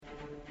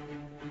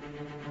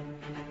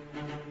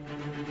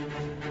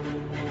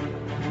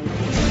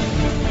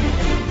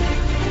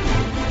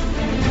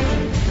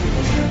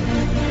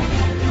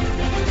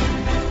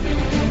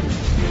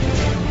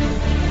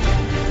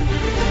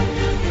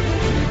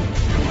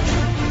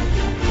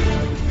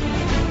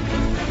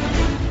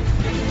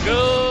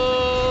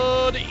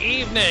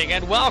evening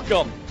and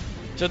welcome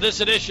to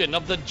this edition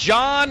of the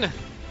John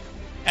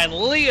and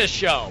Leah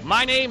Show.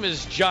 My name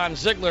is John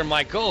Ziegler.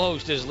 My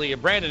co-host is Leah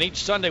Brandon. Each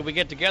Sunday we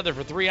get together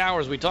for 3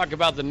 hours. We talk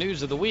about the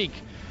news of the week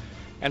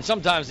and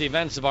sometimes the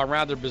events of our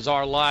rather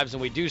bizarre lives,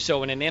 and we do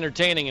so in an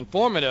entertaining,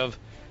 informative,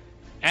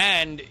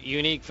 and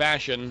unique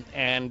fashion.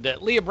 And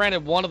Leah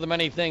Brandon, one of the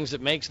many things that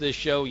makes this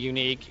show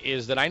unique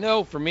is that I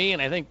know for me,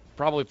 and I think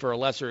probably for a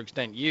lesser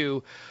extent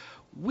you,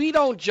 we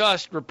don't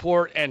just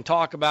report and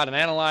talk about and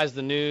analyze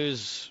the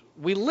news.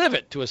 We live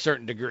it to a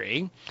certain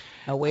degree.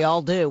 Oh, we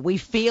all do. We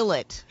feel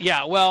it.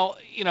 Yeah, well,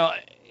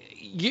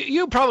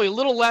 you probably a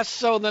little less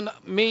so than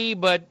me,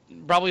 but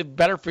probably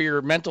better for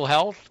your mental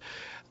health.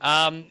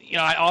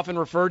 I often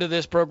refer to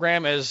this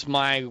program as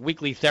my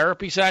weekly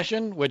therapy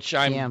session, which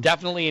I'm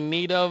definitely in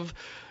need of,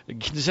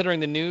 considering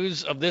the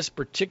news of this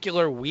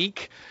particular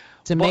week.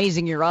 It's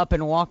amazing you're up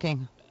and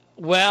walking.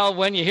 Well,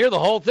 when you hear the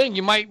whole thing,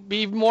 you might be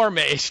even more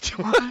amazed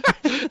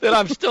that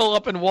I'm still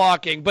up and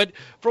walking. But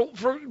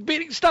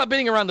stop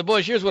beating around the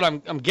bush. Here's what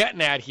I'm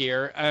getting at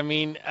here. I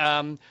mean,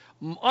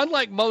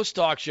 unlike most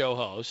talk show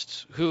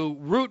hosts who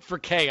root for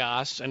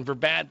chaos and for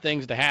bad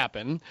things to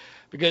happen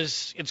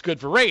because it's good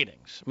for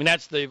ratings. I mean,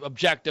 that's the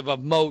objective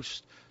of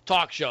most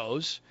talk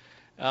shows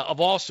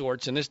of all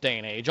sorts in this day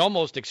and age,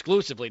 almost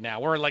exclusively now.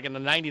 We're like in the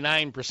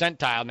 99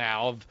 percentile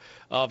now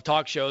of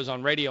talk shows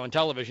on radio and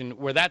television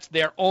where that's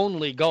their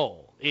only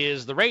goal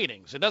is the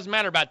ratings. It doesn't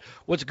matter about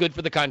what's good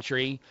for the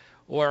country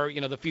or,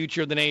 the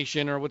future of the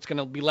nation or what's going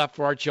to be left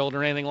for our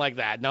children or anything like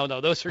that. No,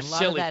 those are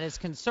silly. A lot of that is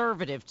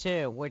conservative,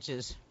 too, which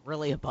is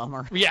really a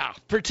bummer. Yeah,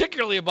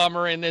 particularly a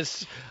bummer in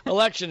this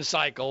election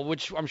cycle,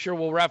 which I'm sure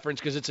we'll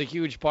reference because it's a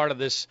huge part of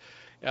this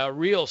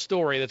real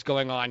story that's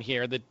going on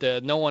here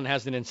that no one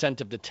has an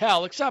incentive to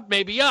tell except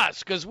maybe us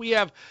because we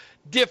have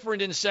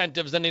different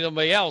incentives than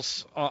anybody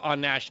else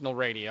on national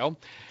radio.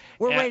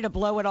 We're ready to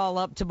blow it all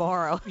up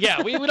tomorrow.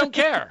 Yeah, we don't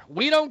care.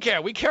 We don't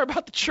care. We care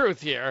about the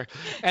truth here.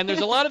 And there's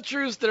a lot of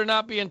truths that are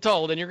not being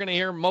told, and you're going to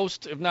hear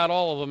most, if not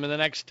all of them, in the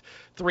next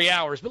 3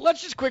 hours. But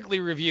let's just quickly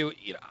review.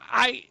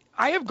 I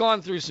have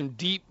gone through some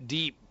deep,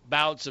 deep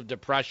bouts of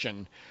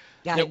depression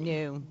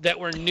that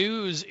were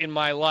news in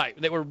my life,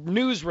 that were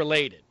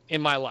news-related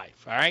in my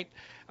life, all right?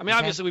 I mean,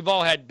 obviously, we've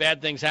all had bad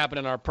things happen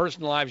in our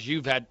personal lives.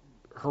 You've had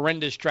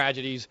horrendous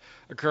tragedies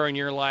occur in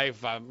your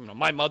life.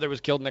 My mother was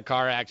killed in a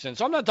car accident,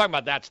 so I'm not talking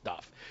about that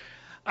stuff.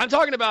 I'm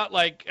talking about,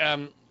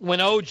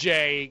 when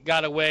O.J.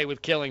 got away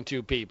with killing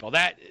 2 people.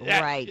 That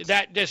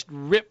just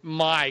ripped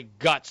my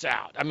guts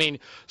out. I mean,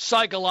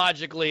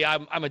 psychologically,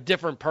 I'm a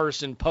different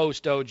person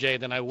post-O.J.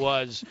 than I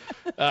was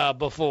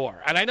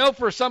before. And I know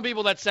for some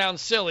people that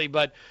sounds silly,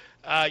 but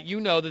you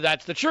know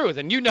that's the truth,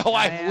 and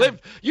I've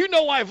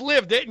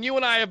lived it, and you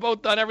and I have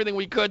both done everything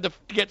we could to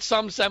get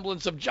some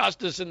semblance of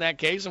justice in that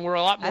case, and we're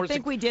a lot more. I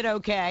think we did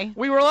okay.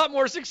 We were a lot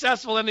more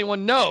successful than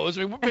anyone knows.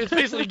 I mean, it's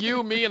basically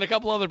you, me, and a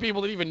couple other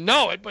people that even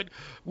know it, but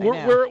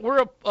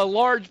we're a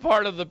large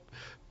part of the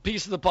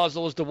piece of the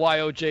puzzle as to why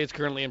O.J. is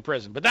currently in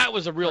prison. But that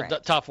was a real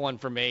tough one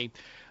for me.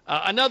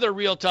 Another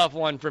real tough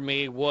one for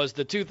me was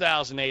the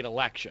 2008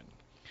 election.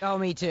 Oh,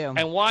 me too.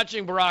 And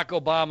watching Barack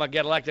Obama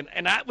get elected.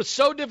 And that was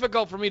so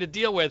difficult for me to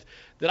deal with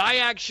that I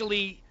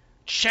actually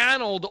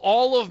channeled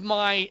all of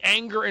my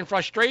anger and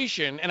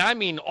frustration, and I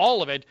mean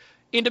all of it,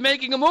 into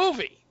making a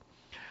movie.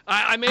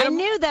 I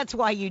knew that's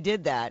why you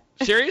did that.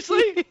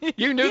 Seriously?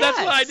 You knew Yes.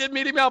 That's why I did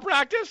Media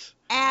Malpractice?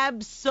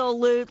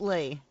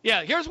 Absolutely.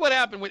 Yeah, here's what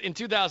happened in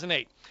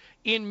 2008.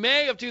 In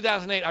May of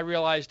 2008, I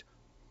realized,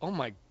 oh,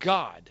 my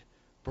God.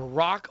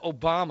 Barack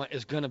Obama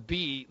is going to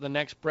be the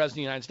next president of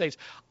the United States.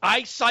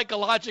 I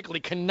psychologically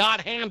cannot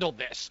handle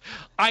this.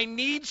 I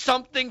need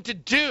something to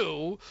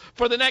do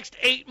for the next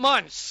 8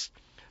 months.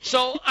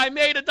 So I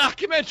made a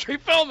documentary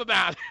film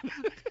about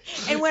it.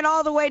 And went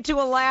all the way to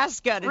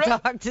Alaska to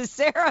talk to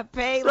Sarah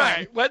Palin.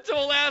 Right. Went to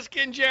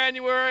Alaska in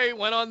January,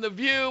 went on The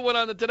View, went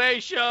on the Today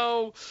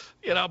Show,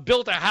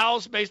 built a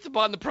house based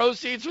upon the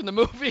proceeds from the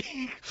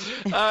movie.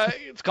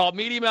 It's called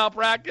Media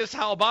Malpractice,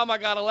 How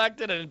Obama Got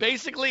Elected. And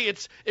basically,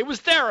 it was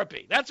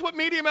therapy. That's what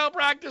Media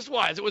Malpractice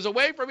was. It was a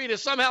way for me to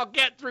somehow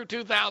get through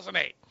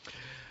 2008.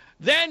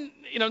 Then,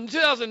 in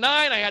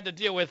 2009, I had to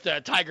deal with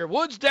Tiger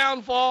Woods'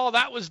 downfall.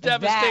 That was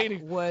devastating.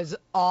 That was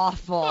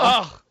awful.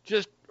 Oh,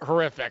 just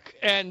horrific.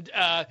 And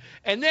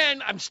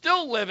then I'm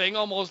still living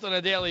almost on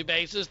a daily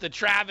basis the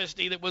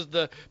travesty that was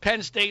the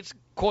Penn State's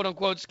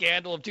quote-unquote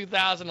scandal of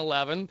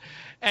 2011.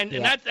 And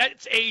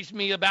that's aged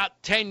me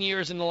about 10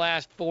 years in the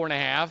last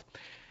 4.5.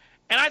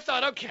 And I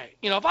thought, okay,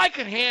 if I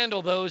could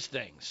handle those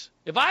things,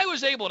 if I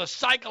was able to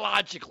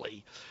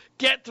psychologically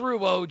get through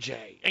OJ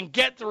and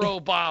get through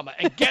Obama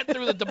and get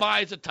through the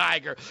demise of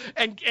Tiger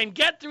and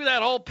get through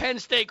that whole Penn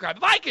State crap.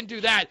 If I can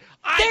do that,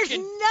 There's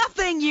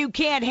nothing you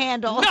can't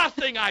handle.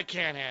 Nothing I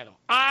can't handle.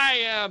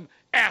 I am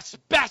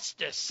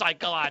asbestos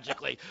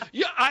psychologically.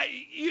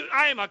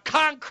 I am a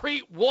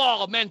concrete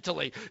wall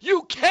mentally.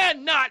 You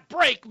cannot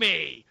break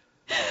me.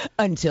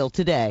 Until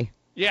today.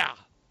 Yeah.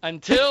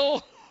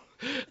 Until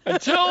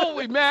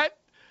we met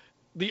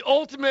the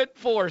ultimate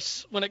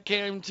force when it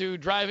came to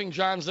driving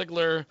John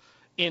Ziegler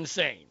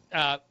insane.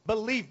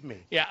 Believe me.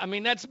 Yeah, I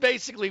mean, that's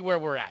basically where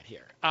we're at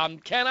here.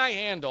 Can I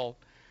handle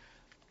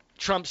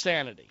Trump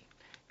sanity?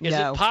 Is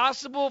No. it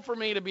possible for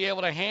me to be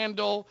able to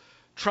handle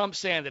Trump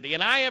sanity?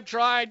 And I have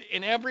tried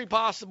in every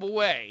possible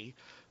way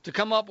to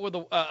come up with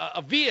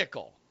a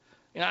vehicle.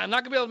 I'm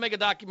not going to be able to make a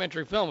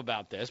documentary film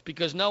about this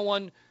because no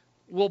one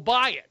will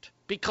buy it,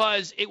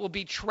 because it will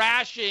be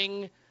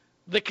trashing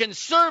the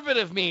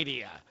conservative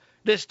media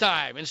this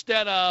time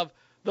instead of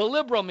the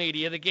liberal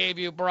media that gave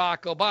you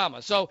Barack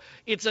Obama. So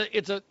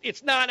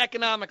it's not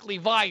economically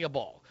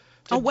viable.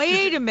 Oh,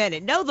 wait a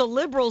minute. No, the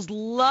liberals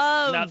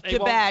love No, they to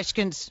won't. bash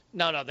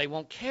No, they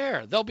won't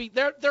care.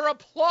 They're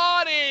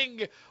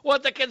applauding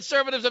what the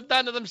conservatives have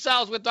done to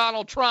themselves with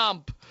Donald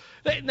Trump.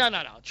 No.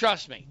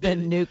 Trust me. the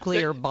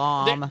nuclear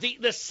bomb.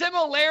 The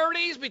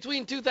similarities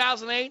between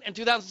 2008 and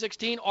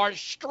 2016 are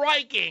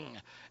striking,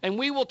 and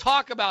we will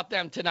talk about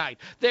them tonight.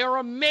 They are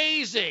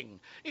amazing.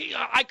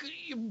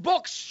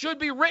 Books should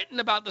be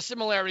written about the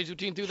similarities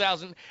between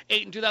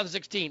 2008 and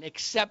 2016,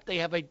 except they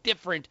have a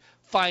different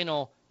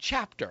final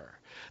chapter.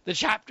 The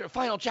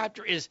final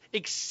chapter is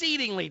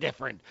exceedingly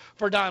different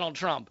for Donald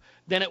Trump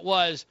than it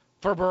was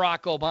for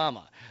Barack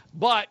Obama.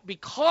 But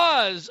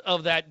because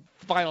of that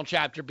final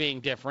chapter being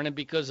different and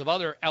because of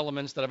other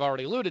elements that I've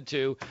already alluded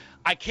to,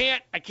 I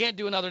can't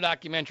do another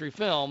documentary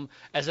film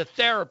as a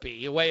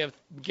therapy, a way of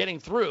getting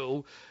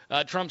through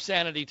Trump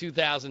Sanity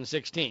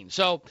 2016.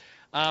 So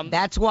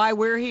That's why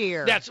we're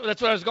here. that's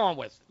what I was going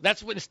with.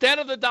 Instead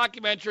of the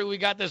documentary, we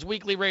got this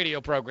weekly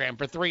radio program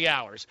for 3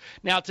 hours.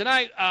 Now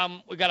tonight,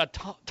 we got a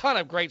ton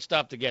of great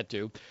stuff to get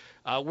to.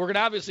 We're going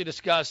to obviously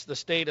discuss the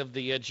state of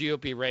the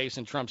GOP race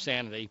and Trump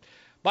sanity.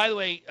 By the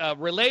way,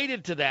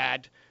 related to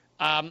that,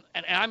 and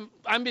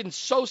I'm been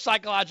so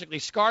psychologically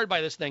scarred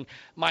by this thing.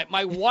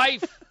 My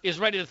wife is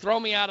ready to throw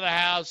me out of the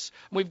house.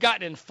 We've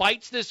gotten in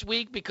fights this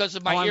week because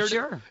of my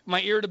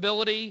my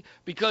irritability,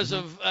 because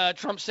of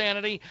Trump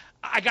sanity.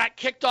 I got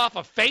kicked off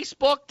of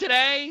Facebook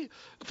today.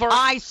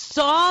 I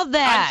saw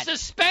that. I'm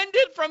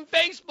suspended from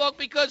Facebook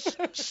because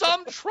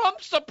some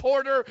Trump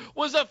supporter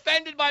was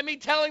offended by me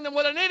telling them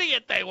what an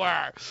idiot they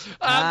were.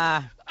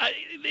 I'll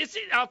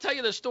tell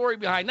you the story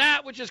behind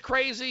that, which is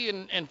crazy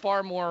and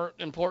far more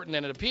important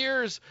than it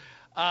appears.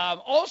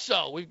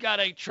 Also, we've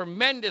got a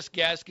tremendous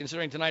guest,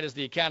 considering tonight is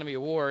the Academy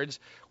Awards.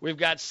 We've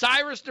got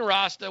Cyrus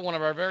Nowrasteh, one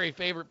of our very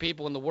favorite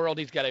people in the world.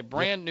 He's got a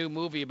brand new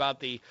movie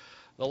about the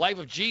life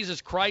of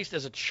Jesus Christ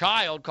as a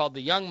child called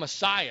The Young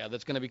Messiah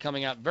that's going to be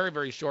coming out very,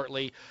 very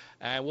shortly.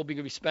 We'll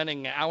be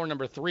spending hour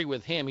number 3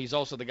 with him. He's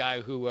also the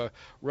guy who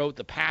wrote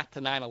The Path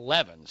to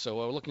 9/11, so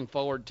we're looking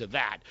forward to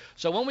that.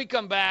 So when we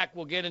come back,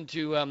 we'll get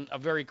into a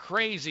very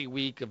crazy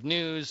week of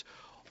news.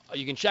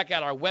 You can check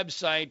out our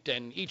website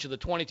and each of the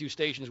 22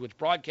 stations which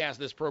broadcast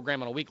this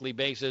program on a weekly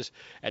basis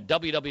at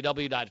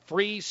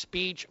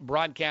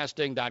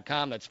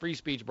www.freespeechbroadcasting.com. That's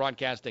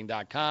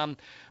freespeechbroadcasting.com.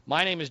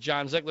 My name is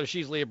John Ziegler.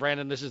 She's Leah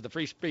Brandon. This is the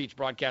Free Speech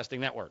Broadcasting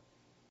Network.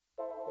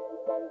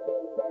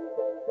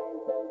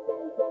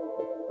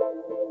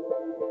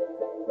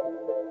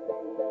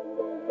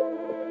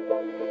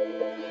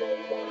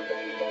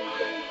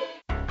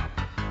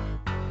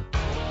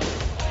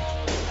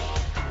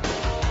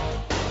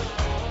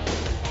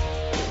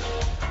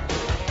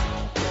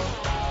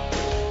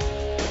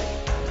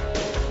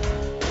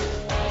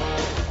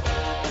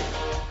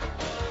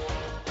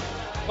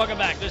 Welcome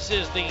back. This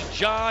is the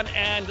John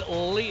and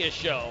Leah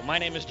Show. My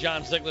name is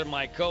John Ziegler.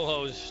 My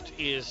co-host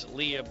is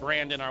Leah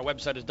Brandon. Our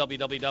website is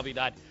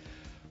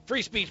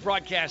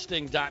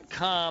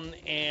www.freespeechbroadcasting.com,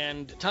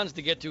 and tons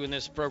to get to in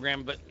this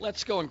program, but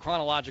let's go in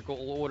chronological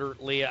order,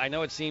 Leah. I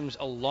know it seems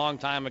a long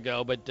time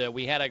ago, but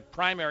we had a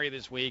primary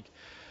this week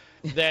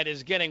that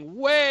is getting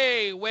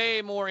way,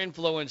 way more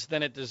influence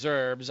than it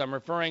deserves. I'm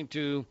referring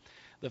to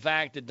the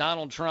fact that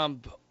Donald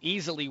Trump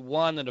easily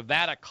won the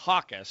Nevada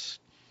caucus.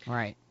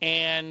 Right.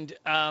 And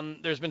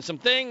there's been some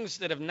things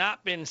that have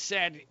not been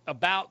said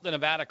about the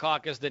Nevada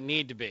caucus that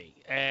need to be.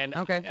 And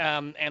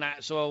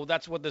so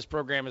that's what this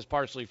program is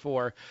partially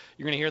for.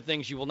 You're going to hear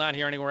things you will not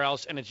hear anywhere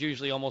else, and it's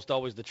usually almost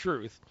always the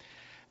truth.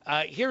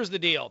 Here's the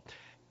deal.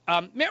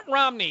 Mitt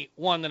Romney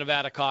won the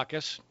Nevada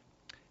caucus.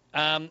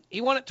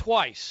 He won it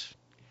twice.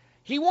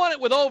 He won it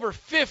with over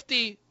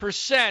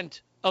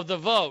 50% of the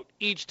vote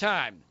each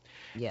time.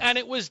 Yes. And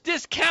it was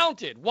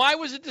discounted. Why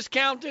was it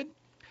discounted?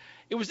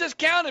 It was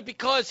discounted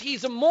because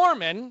he's a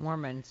Mormons.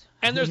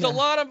 And there's a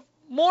lot of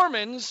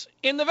Mormons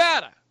in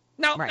Nevada.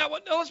 Now,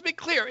 let's be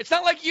clear. It's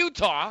not like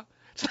Utah.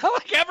 It's not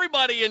like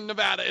everybody in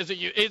Nevada is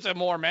a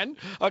Mormon,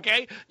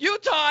 okay?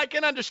 Utah, I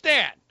can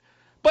understand.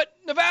 But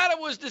Nevada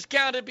was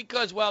discounted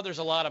because, well, there's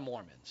a lot of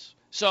Mormons.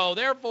 So,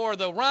 therefore,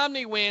 the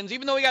Romney wins.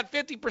 Even though he got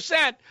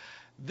 50%,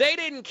 they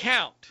didn't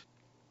count.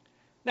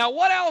 Now,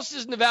 what else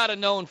is Nevada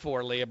known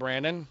for, Leah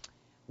Brandon?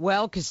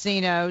 Well,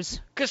 casinos.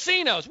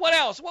 Casinos. What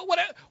else?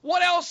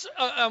 What else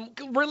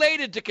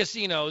related to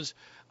casinos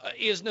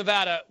is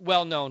Nevada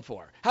well known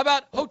for? How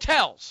about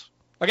hotels?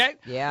 Okay?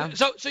 Yeah.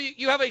 So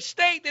you have a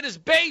state that is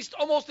based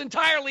almost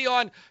entirely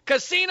on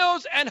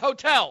casinos and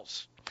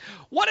hotels.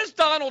 What is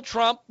Donald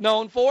Trump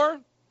known for?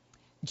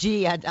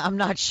 Gee, I'm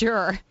not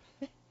sure.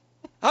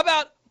 How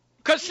about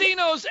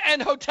casinos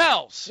and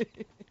hotels?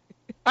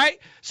 All right,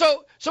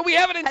 so we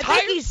have an entire. I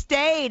think he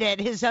stayed at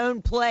his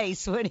own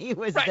place when he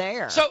was right.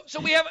 there. So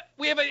we have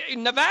a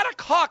Nevada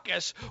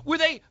caucus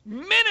with a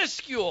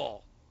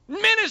minuscule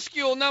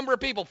number of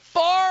people,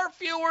 far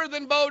fewer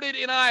than voted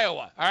in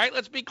Iowa. All right,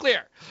 let's be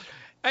clear.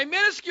 A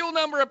minuscule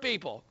number of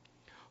people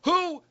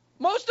who,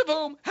 most of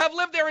whom have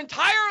lived their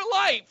entire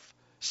life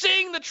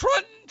seeing the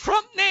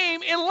Trump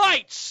name in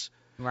lights.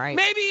 Right.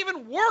 Maybe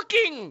even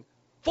working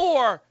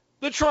for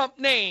the Trump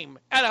name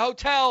at a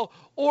hotel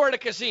or at a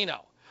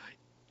casino.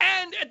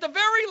 And at the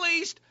very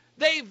least,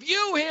 they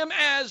view him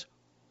as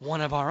one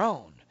of our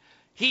own.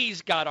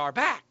 He's got our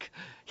back.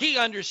 He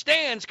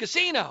understands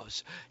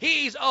casinos.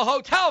 He's a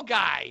hotel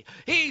guy.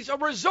 He's a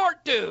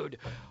resort dude.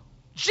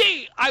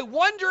 Gee, I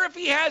wonder if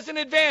he has an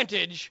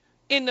advantage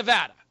in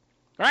Nevada,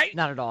 right?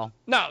 Not at all.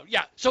 No,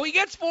 yeah. So he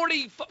gets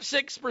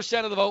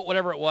 46% of the vote,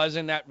 whatever it was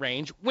in that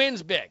range,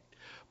 wins big.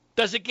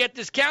 Does it get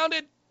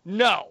discounted?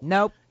 No.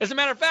 Nope. As a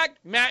matter of fact,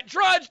 Matt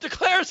Drudge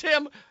declares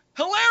him,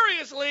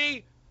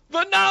 hilariously,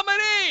 the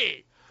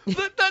nominee.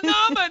 The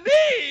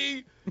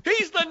nominee?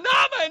 He's the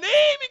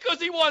nominee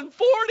because he won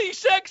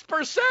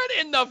 46%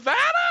 in Nevada?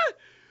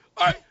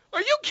 Are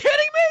you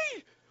kidding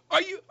me?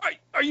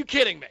 Are you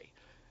kidding me?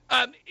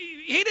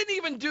 He didn't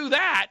even do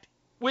that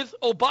with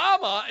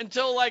Obama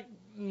until like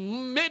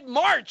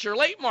mid-March or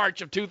late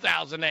March of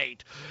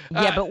 2008.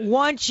 Yeah, but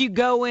once you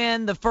go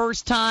in the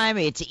first time,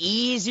 it's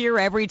easier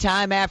every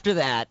time after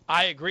that.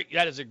 I agree.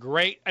 That is a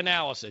great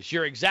analysis.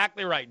 You're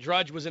exactly right.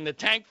 Drudge was in the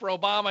tank for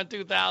Obama in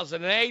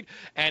 2008,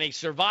 and he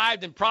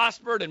survived and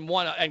prospered and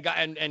won,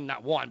 and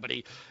not won, but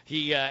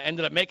he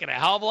ended up making a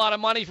hell of a lot of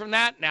money from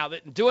that. Now,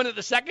 doing it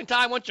the second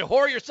time, once you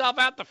whore yourself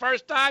out the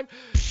first time,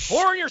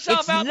 whoring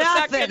yourself out the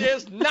second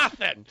is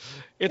nothing.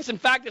 In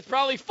fact, it's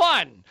probably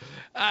fun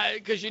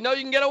because you know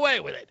you can get away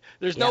with it.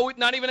 There's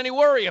not even any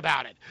worry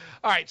about it.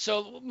 All right,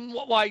 so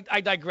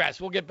I digress.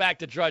 We'll get back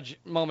to Drudge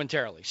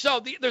momentarily.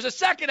 So there's a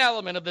second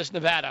element of this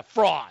Nevada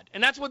fraud,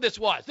 and that's what this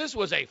was. This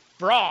was a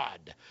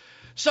fraud.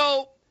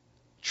 So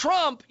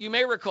Trump, you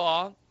may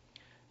recall,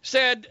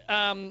 said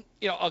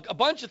a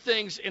bunch of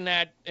things in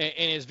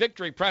his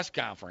victory press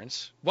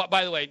conference. Well,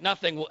 by the way,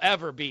 nothing will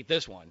ever beat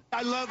this one.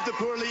 I love the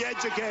poorly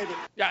educated.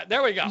 Yeah,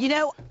 there we go. You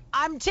know,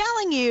 I'm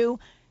telling you,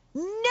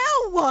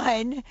 no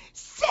one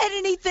said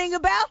anything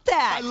about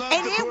that. I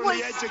love the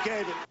poorly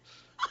educated.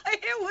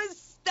 It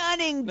was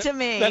stunning to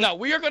me. No,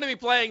 we are going to be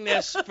playing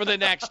this for the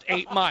next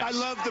 8 months. I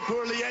love the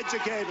poorly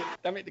educated.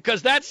 I mean,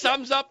 because that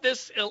sums up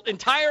this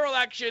entire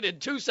election in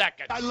 2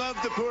 seconds. I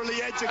love the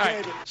poorly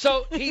educated. Right.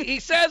 So he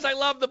says, I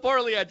love the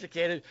poorly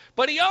educated,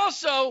 but he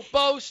also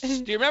boasts,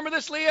 do you remember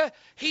this, Leah?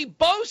 He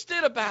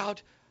boasted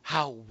about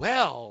how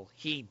well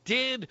he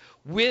did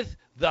with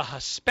the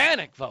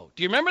Hispanic vote.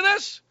 Do you remember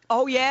this?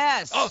 Oh,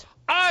 yes. Oh,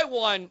 I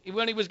won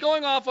when he was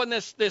going off on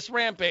this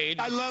rampage.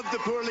 I love the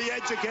poorly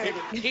educated.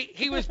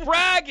 He was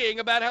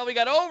bragging about how he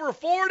got over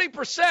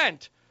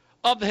 40%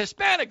 of the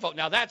Hispanic vote.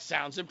 Now, that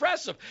sounds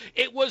impressive.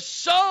 It was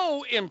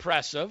so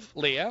impressive,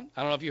 Leah,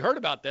 I don't know if you heard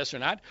about this or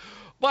not,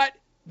 but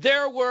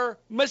there were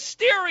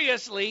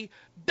mysteriously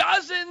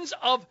dozens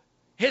of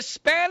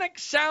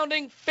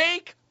Hispanic-sounding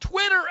fake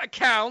Twitter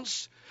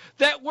accounts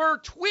that were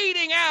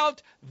tweeting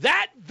out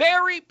that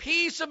very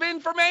piece of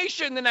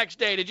information the next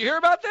day. Did you hear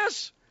about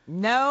this?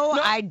 No,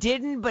 I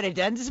didn't, but it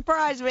doesn't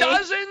surprise me.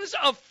 Dozens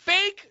of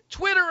fake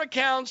Twitter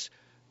accounts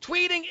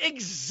tweeting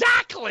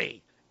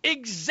exactly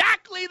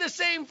the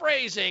same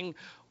phrasing,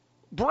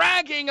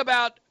 bragging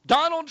about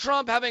Donald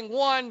Trump having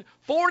won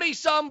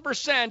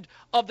 40-some%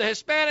 of the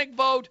Hispanic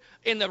vote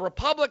in the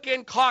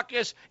Republican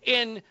caucus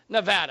in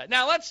Nevada.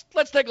 Now,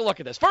 let's take a look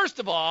at this. First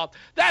of all,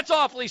 that's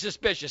awfully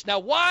suspicious. Now,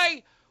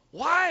 why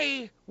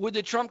would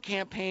the Trump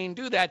campaign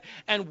do that?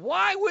 And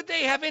why would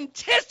they have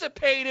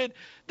anticipated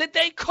that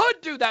they could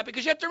do that?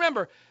 Because you have to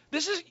remember,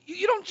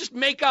 you don't just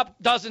make up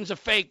dozens of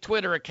fake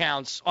Twitter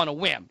accounts on a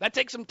whim. That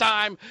takes some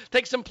time,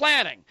 takes some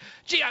planning.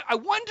 Gee, I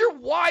wonder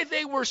why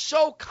they were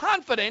so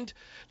confident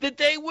that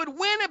they would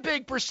win a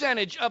big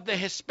percentage of the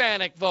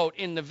Hispanic vote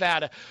in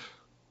Nevada.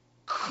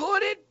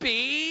 Could it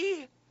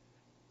be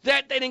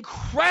that an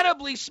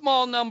incredibly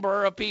small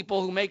number of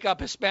people who make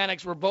up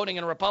Hispanics were voting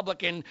in a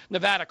Republican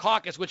Nevada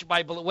caucus, which,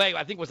 by the way,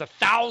 I think was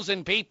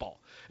 1,000 people.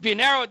 If you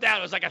narrow it down,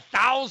 it was like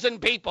 1,000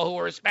 people who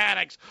were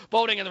Hispanics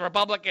voting in the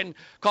Republican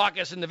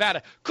caucus in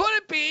Nevada. Could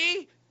it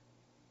be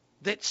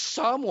that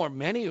some or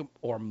many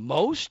or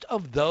most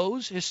of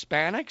those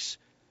Hispanics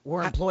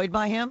were employed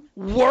by him?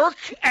 Work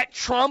at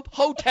Trump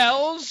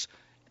hotels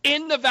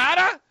in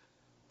Nevada?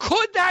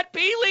 Could that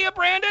be, Leah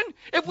Brandon?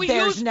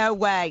 There's no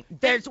way.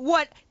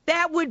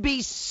 That would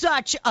be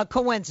such a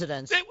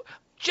coincidence.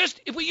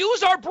 If we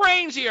use our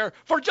brains here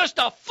for just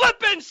a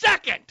flippin'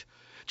 second.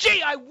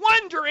 Gee, I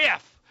wonder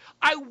if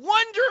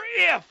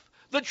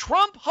the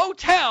Trump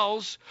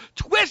hotels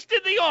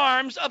twisted the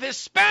arms of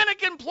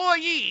Hispanic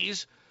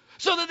employees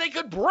so that they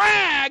could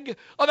brag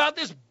about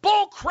this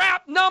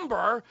bullcrap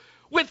number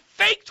with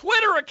fake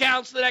Twitter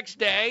accounts the next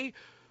day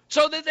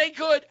so that they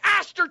could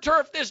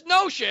astroturf this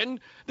notion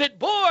that,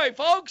 boy,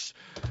 folks,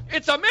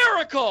 it's a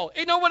miracle.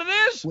 You know what it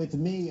is? With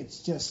me,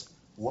 it's just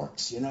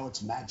works.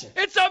 It's magic.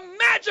 It's a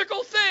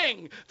magical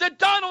thing that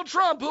Donald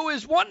Trump, who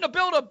is wanting to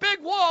build a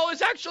big wall,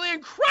 is actually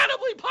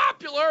incredibly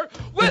popular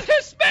with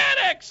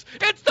Hispanics.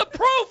 It's the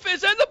proof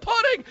is in the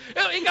pudding.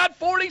 He got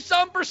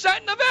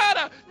 40-some% in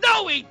Nevada.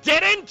 No, he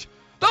didn't.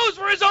 Those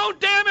were his own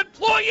damn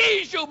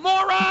employees, you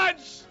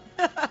morons.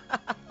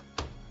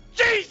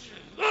 Jesus.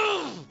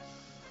 Ugh.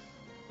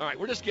 All right,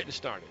 we're just getting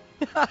started.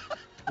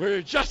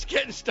 We're just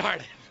getting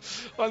started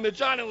on the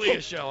John and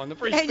Leah Show on the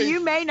Free Speech. And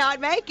you may not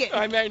make it.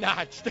 I may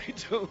not. Stay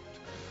tuned.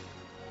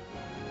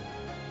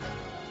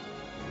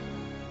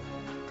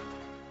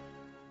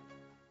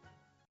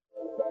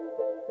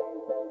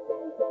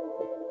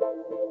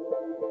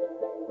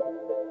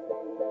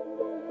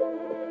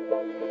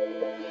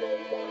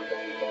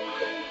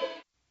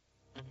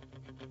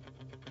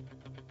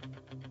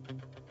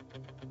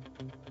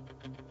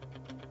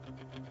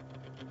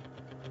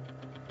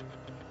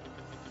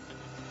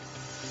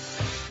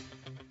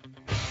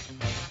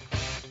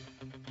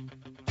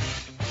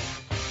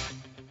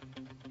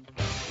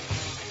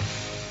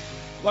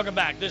 Welcome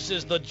back. This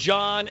is the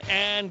John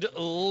and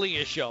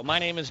Leah Show. My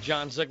name is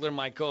John Ziegler.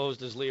 My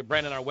co-host is Leah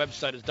Brennan. Our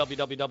website is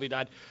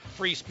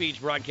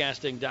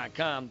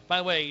www.freespeechbroadcasting.com. By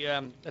the way,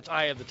 that's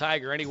Eye of the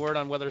Tiger. Any word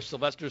on whether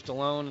Sylvester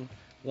Stallone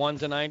won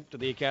tonight to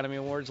the Academy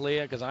Awards,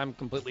 Leah? Because I'm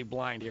completely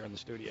blind here in the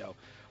studio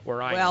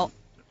where I am. Well,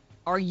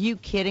 are you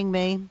kidding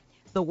me?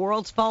 The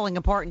world's falling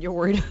apart and you're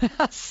worried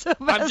about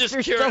Sylvester I'm just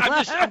curious.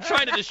 Stallone. I'm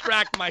trying to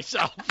distract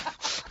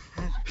myself.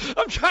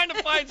 I'm trying to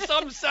find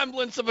some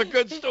semblance of a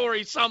good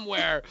story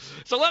somewhere.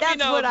 So let me know.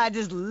 That's what I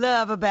just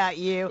love about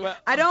you. Well,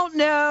 I don't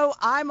know.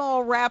 I'm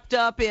all wrapped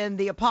up in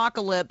the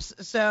apocalypse,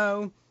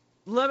 so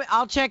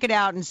I'll check it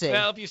out and see.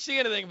 Well, if you see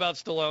anything about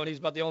Stallone, he's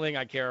about the only thing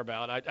I care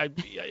about.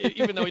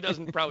 Even though he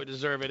doesn't probably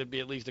deserve it, it'd be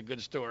at least a good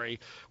story,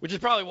 which is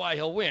probably why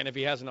he'll win if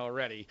he hasn't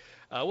already.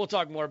 We'll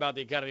talk more about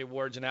the Academy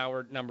Awards in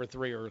hour number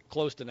 3 or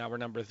close to hour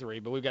number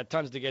 3, but we've got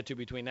tons to get to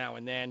between now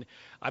and then.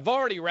 I've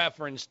already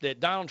referenced that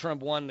Donald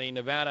Trump won the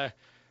Nevada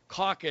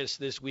caucus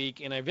this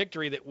week in a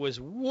victory that was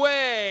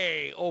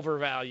way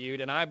overvalued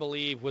and I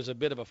believe was a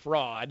bit of a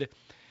fraud.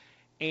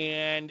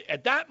 And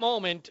at that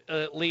moment,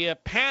 Leah,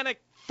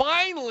 panic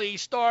finally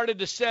started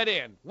to set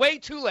in. Way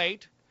too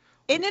late.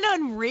 Isn't it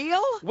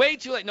unreal? Way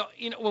too late. No,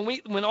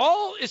 when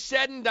all is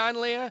said and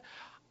done, Leah,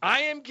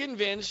 I am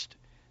convinced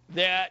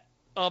that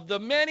of the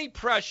many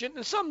prescient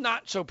and some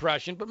not so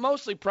prescient, but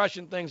mostly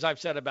prescient things I've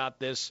said about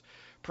this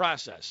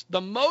process, the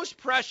most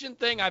prescient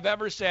thing I've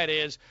ever said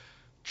is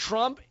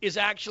Trump is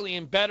actually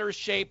in better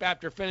shape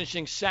after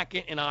finishing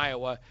second in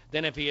Iowa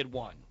than if he had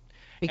won.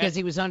 Because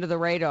he was under the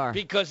radar.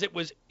 Because it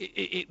was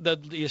the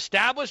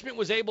establishment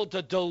was able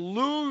to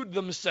delude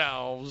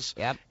themselves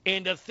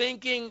into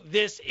thinking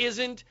this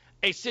isn't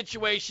a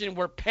situation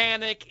where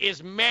panic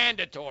is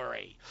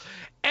mandatory.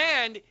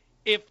 And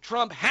if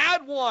Trump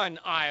had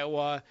won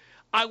Iowa,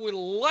 I would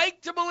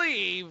like to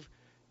believe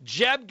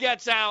Jeb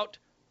gets out,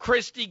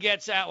 Christie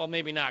gets out. Well,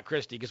 maybe not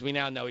Christie, because we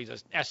now know he's a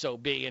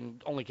SOB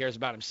and only cares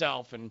about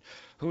himself, and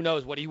who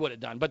knows what he would have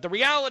done. But the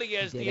reality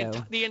is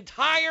the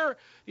entire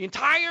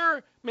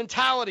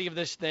mentality of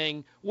this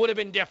thing would have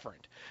been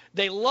different.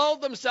 They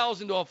lulled themselves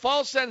into a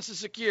false sense of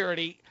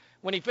security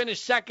when he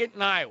finished second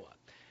in Iowa.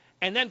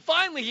 And then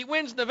finally he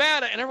wins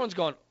Nevada, and everyone's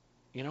going,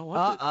 you know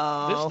what?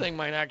 This thing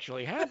might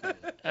actually happen.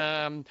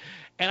 And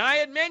I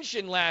had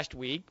mentioned last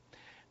week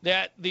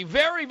that the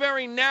very,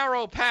 very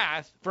narrow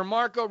path for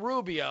Marco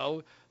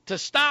Rubio to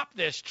stop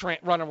this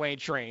runaway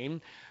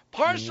train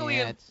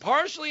partially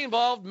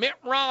involved Mitt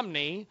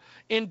Romney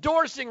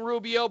endorsing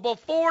Rubio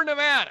before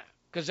Nevada.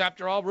 Because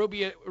after all,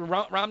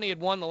 Romney had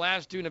won the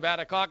last 2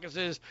 Nevada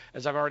caucuses,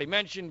 as I've already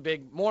mentioned,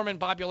 big Mormon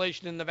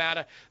population in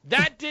Nevada.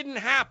 That didn't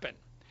happen.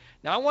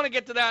 Now, I want to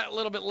get to that a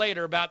little bit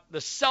later about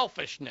the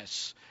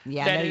selfishness.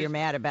 Yeah, I know you're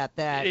mad about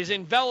that. Is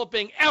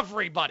enveloping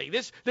everybody.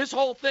 This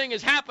whole thing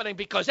is happening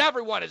because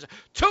everyone is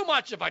too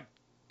much of a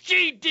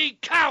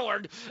GD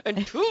coward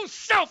and too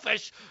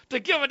selfish to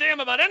give a damn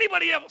about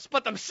anybody else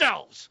but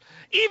themselves.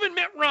 Even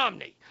Mitt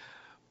Romney.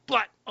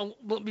 But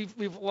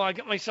while I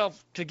get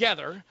myself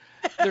together,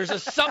 there's a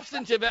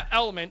substantive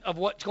element of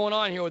what's going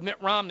on here with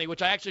Mitt Romney,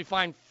 which I actually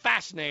find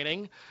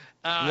fascinating.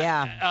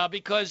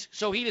 Because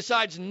he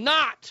decides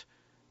not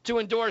to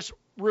endorse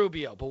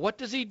Rubio. But what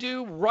does he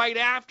do right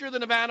after the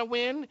Nevada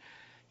win?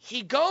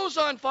 He goes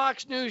on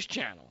Fox News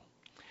Channel.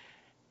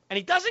 And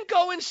he doesn't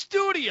go in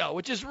studio,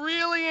 which is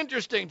really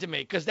interesting to me,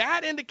 because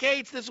that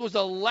indicates this was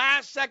a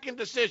last-second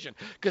decision.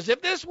 Because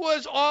if this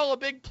was all a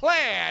big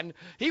plan,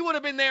 he would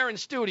have been there in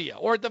studio,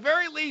 or at the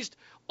very least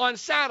on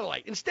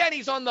satellite. Instead,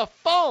 he's on the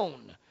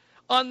phone.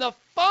 On the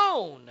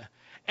phone.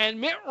 And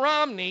Mitt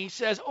Romney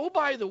says, oh,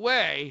 by the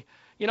way,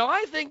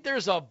 I think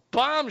there's a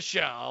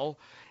bombshell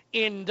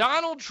in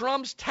Donald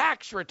Trump's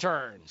tax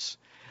returns.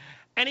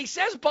 And he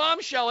says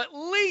bombshell at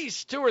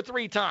least 2 or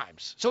 3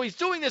 times. So he's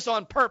doing this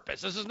on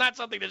purpose. This is not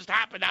something that just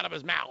happened out of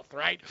his mouth,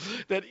 right?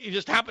 That he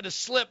just happened to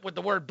slip with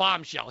the word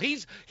bombshell.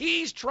 He's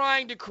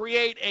trying to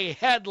create a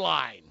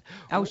headline.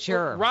 Oh,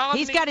 sure. Romney,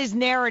 He's got his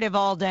narrative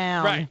all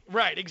down.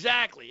 Right,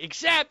 exactly.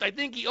 Except I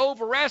think he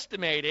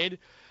overestimated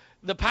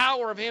the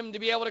power of him to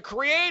be able to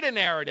create a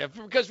narrative.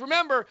 Because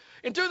remember,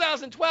 in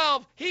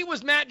 2012, he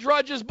was Matt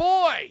Drudge's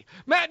boy.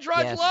 Matt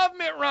Drudge loved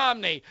Mitt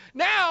Romney.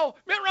 Now,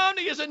 Mitt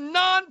Romney is a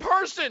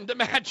non-person to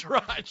Matt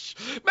Drudge.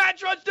 Matt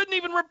Drudge didn't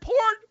even report.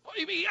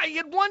 He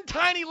had one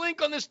tiny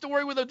link on this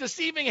story with a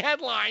deceiving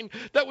headline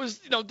that was,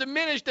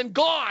 diminished and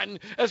gone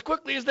as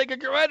quickly as they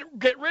could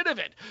get rid of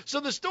it. So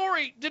the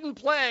story didn't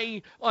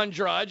play on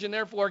Drudge, and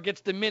therefore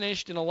gets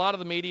diminished in a lot of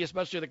the media,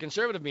 especially the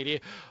conservative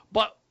media.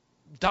 But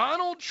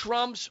Donald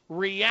Trump's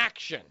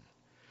reaction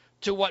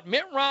to what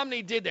Mitt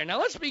Romney did there. Now,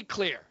 let's be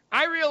clear.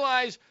 I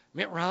realize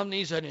Mitt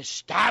Romney's an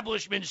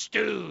establishment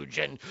stooge,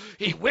 and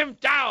he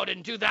wimped out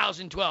in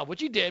 2012, which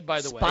he did,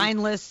 by the way.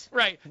 Spineless,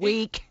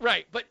 weak.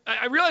 Right, but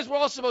I realize we're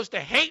all supposed to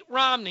hate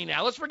Romney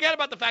now. Let's forget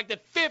about the fact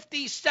that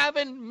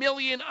 57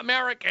 million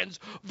Americans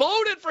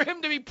voted for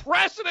him to be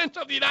president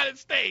of the United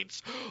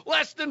States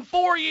less than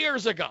 4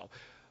 years ago.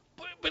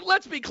 But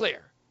let's be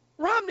clear.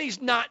 Romney's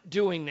not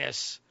doing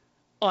this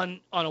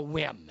on a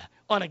whim,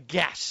 on a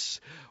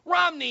guess.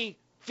 Romney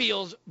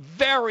feels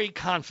very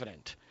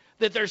confident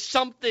that there's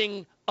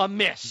something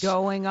amiss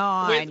going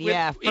on.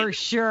 For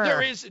sure.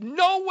 There is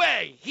no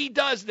way he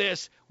does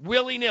this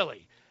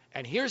willy-nilly.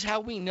 And here's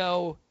how we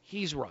know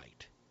he's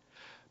right.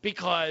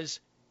 Because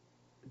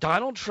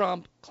Donald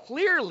Trump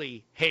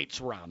clearly hates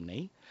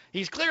Romney.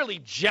 He's clearly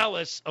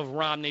jealous of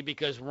Romney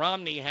because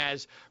Romney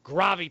has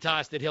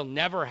gravitas that he'll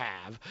never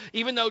have.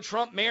 Even though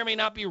Trump may or may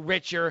not be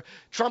richer,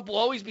 Trump will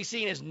always be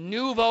seen as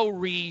nouveau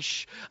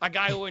riche, a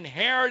guy who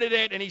inherited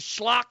it, and he's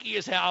schlocky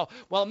as hell.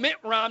 While Mitt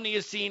Romney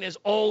is seen as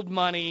old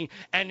money,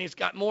 and he's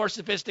got more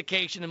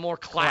sophistication and more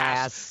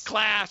class,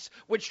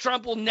 which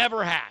Trump will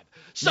never have.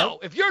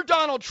 So if you're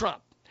Donald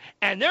Trump,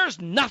 and there's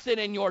nothing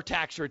in your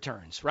tax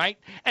returns, right?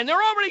 And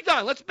they're already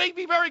done. Let's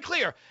be very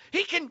clear.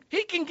 He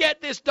can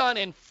get this done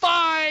in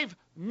 5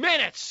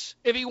 minutes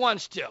if he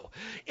wants to.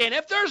 And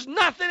if there's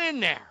nothing in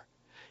there,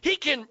 he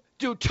can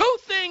do 2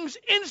 things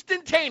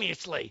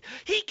instantaneously.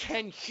 He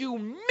can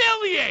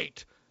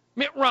humiliate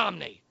Mitt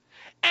Romney,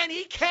 and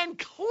he can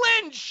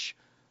clinch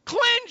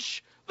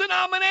the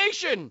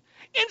nomination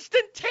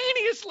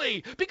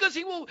instantaneously, because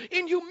he will,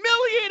 in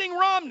humiliating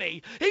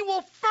Romney, he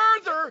will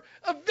further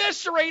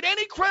eviscerate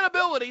any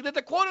credibility that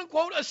the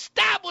quote-unquote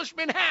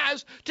establishment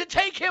has to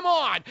take him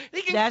on.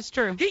 That's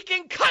true. He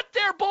can cut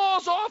their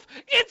balls off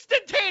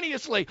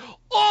instantaneously.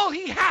 All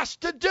he has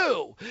to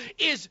do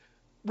is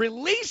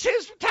release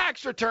his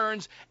tax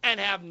returns and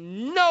have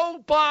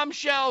no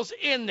bombshells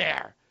in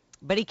there.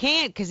 But he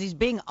can't, because he's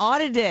being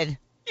audited.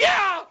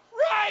 Yeah,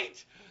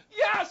 right.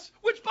 Yes,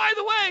 which, by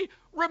the way,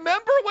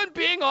 remember when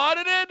being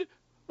audited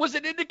was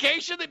an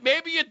indication that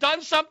maybe you'd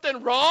done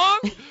something wrong?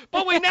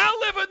 But we now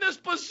live in this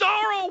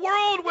bizarro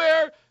world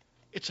where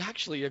it's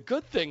actually a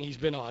good thing he's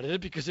been audited,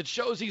 because it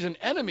shows he's an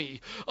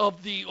enemy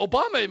of the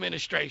Obama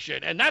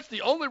administration. And that's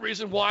the only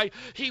reason why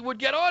he would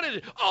get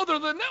audited. Other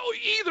than that,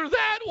 either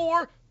that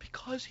or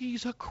because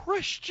he's a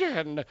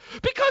Christian.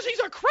 Because he's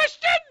a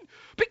Christian?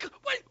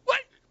 Wait,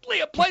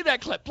 Leah, play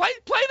that clip. Play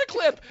the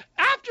clip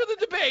after the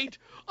debate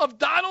of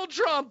Donald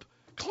Trump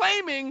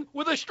claiming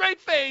with a straight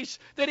face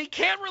that he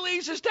can't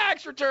release his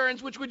tax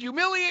returns, which would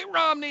humiliate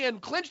Romney and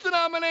clinch the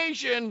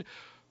nomination,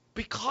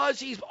 because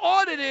he's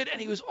audited,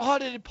 and he was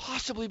audited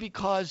possibly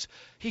because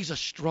he's a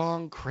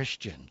strong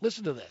Christian.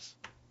 Listen to this.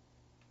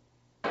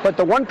 But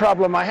the one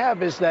problem I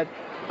have is that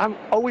I'm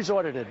always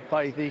audited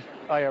by the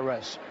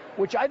IRS,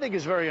 which I think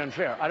is very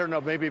unfair. I don't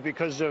know, maybe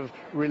because of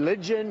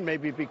religion,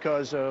 maybe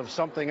because of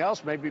something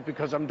else, maybe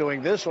because I'm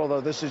doing this,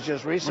 although this is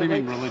just recently. What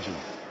do you mean religion?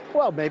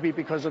 Well, maybe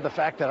because of the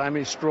fact that I'm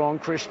a strong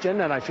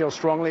Christian and I feel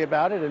strongly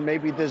about it, and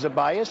maybe there's a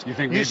bias. You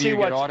think maybe you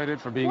get audited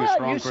for being a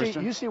strong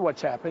Christian? You see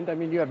what's happened. I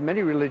mean, you have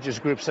many religious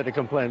groups that are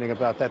complaining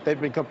about that. They've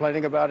been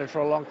complaining about it for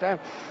a long time.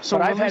 So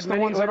but I've had the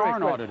ones that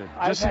aren't audited.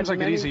 Just seems like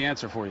an easy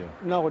answer for you.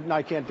 No,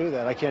 I can't do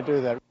that. I can't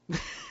do that.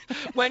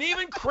 When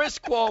even Chris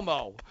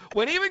Cuomo,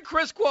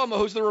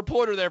 who's the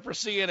reporter there for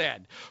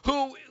CNN,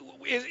 who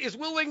is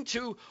willing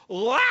to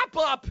lap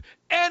up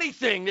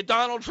anything that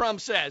Donald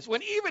Trump says,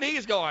 when even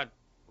he's going,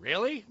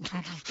 really?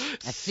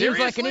 That seems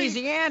like an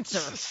easy answer.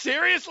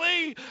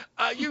 Seriously?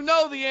 You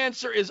know the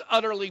answer is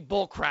utterly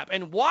bullcrap.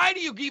 And why do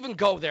you even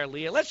go there,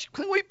 Leah?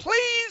 Can we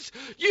please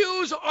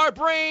use our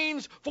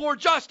brains for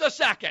just a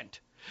second?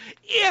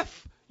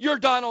 If you're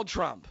Donald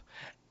Trump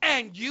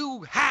and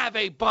you have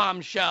a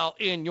bombshell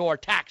in your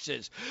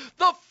taxes,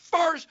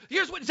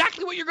 here's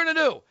exactly what you're going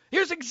to do.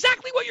 Here's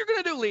exactly what you're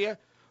going to do, Leah.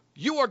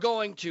 You are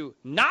going to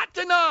not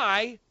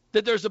deny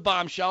that there's a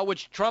bombshell,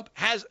 which Trump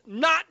has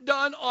not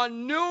done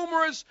on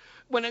numerous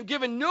when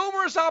given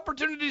numerous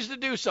opportunities to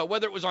do so,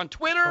 whether it was on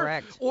Twitter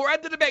Correct. or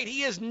at the debate,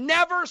 he has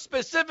never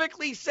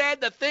specifically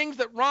said the things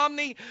that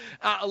Romney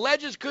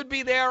alleges could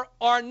be there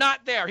are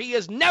not there. He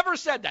has never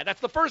said that.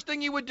 That's the first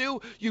thing you would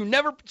do.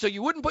 So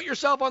you wouldn't put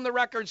yourself on the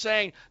record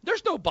saying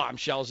there's no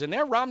bombshells in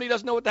there. Romney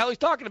doesn't know what the hell he's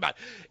talking about.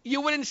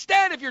 You would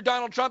instead, if you're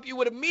Donald Trump, you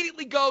would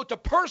immediately go to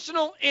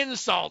personal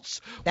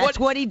insults. That's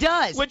what he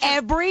does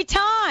every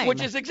time.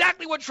 Which is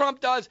exactly what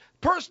Trump does.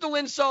 Personal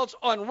insults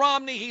on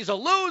Romney. He's a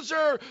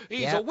loser.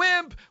 He's a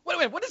wimp.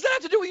 Wait, what does that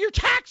have to do with your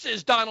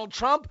taxes, Donald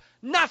Trump?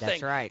 Nothing.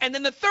 That's right. And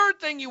then the third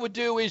thing you would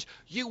do is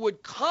you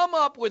would come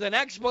up with an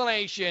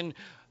explanation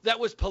that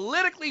was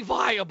politically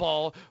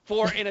viable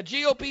for in a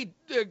GOP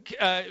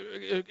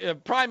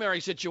primary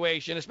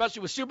situation,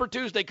 especially with Super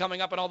Tuesday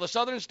coming up in all the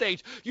southern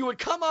states. You would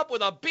come up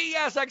with a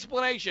BS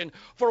explanation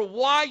for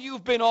why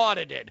you've been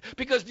audited.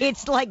 Because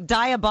it's like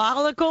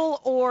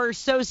diabolical or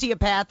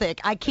sociopathic.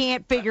 I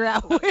can't figure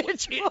out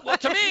which one. Well,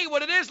 to me,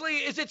 what it is, Lee,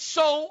 is it's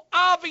so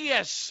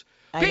obvious.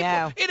 I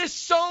know. It is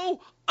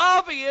so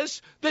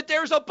obvious that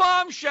there's a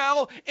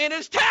bombshell in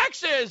his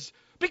taxes.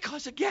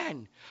 Because,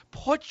 again,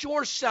 put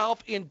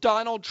yourself in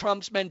Donald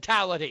Trump's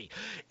mentality.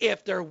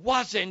 If there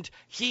wasn't,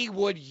 he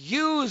would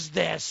use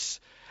this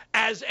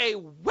as a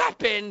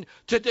weapon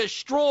to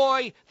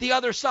destroy the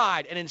other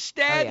side. And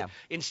instead,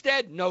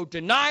 no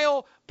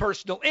denial,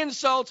 personal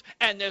insults,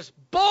 and this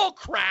bull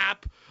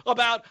crap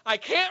about I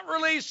can't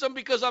release them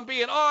because I'm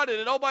being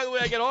audited. Oh, by the way,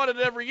 I get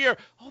audited every year.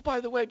 Oh,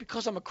 by the way,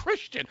 because I'm a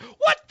Christian.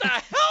 What the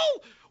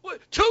hell?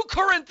 2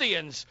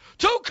 Corinthians. Yeah.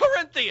 2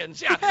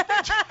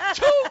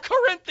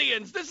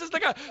 Corinthians. This is the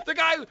guy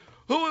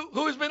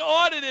who has been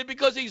audited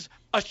because he's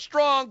a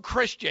strong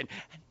Christian.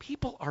 And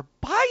people are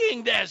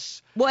buying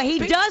this. Well, he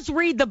does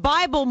read the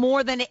Bible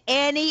more than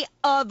any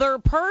other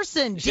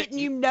person. Didn't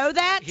you know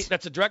that?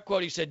 That's a direct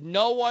quote. He said,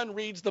 no one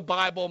reads the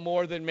Bible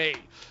more than me.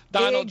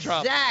 Donald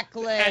Trump.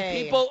 Exactly. And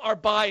people are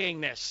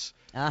buying this.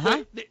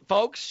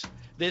 Folks,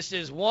 this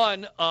is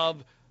one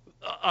of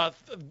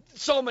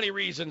so many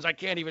reasons, I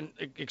can't even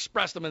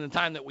express them in the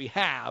time that we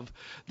have,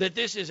 that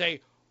this is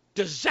a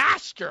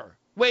disaster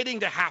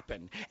waiting to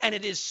happen. And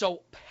it is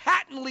so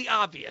patently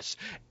obvious.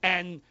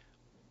 And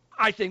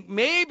I think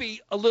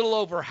maybe a little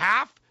over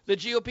half the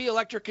GOP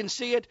electorate can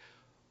see it,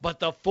 but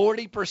the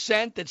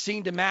 40% that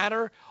seem to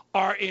matter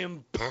are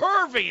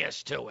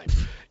impervious to it.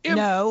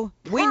 No,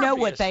 we know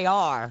what they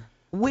are.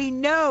 We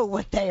know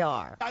what they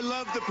are. I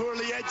love the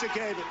poorly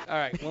educated. All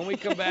right, when we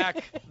come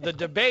back, the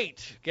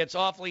debate gets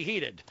awfully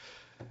heated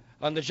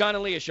on the John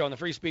and Leah Show on the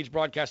Free Speech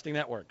Broadcasting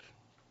Network.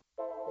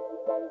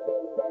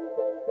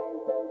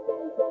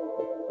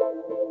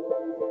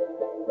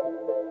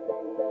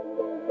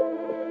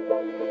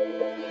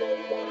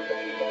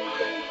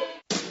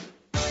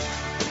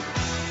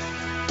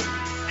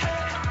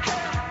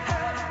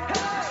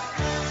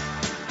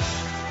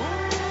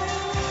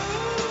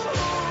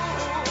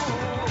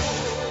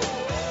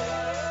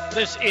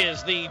 This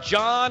is the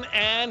John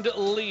and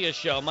Leah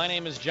Show. My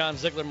name is John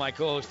Ziegler. My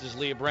co-host is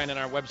Leah Brandon.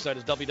 Our website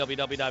is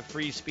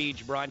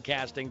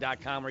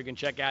www.freespeechbroadcasting.com, where you can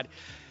check out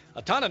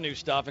a ton of new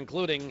stuff,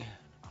 including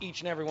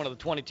each and every one of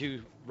the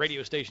 22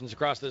 radio stations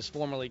across this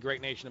formerly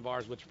great nation of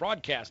ours, which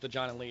broadcast the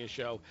John and Leah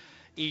Show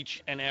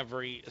each and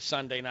every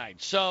Sunday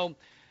night. So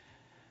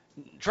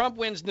Trump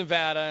wins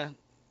Nevada,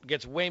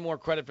 gets way more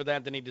credit for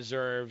that than he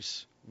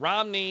deserves.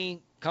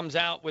 Romney comes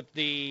out with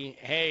the,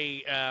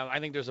 hey, I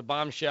think there's a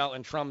bombshell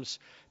in Trump's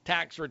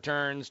tax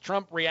returns.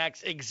 Trump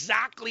reacts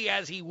exactly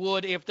as he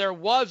would if there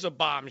was a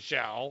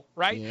bombshell,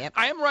 right? Yep.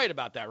 I am right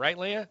about that, right,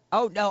 Leah?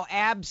 Oh, no,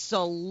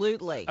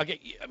 absolutely. Okay,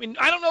 I mean,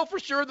 I don't know for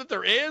sure that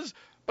there is,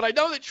 but I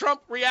know that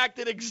Trump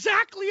reacted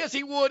exactly as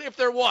he would if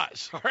there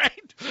was, all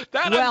right?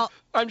 That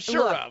I'm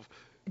sure of.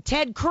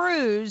 Ted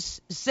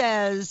Cruz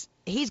says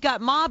he's got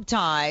mob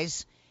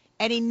ties,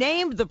 and he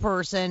named the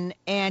person,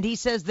 and he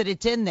says that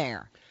it's in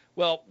there.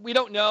 Well, we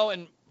don't know,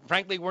 and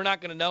frankly, we're not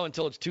going to know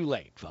until it's too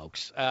late,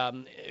 folks. By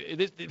the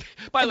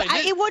way,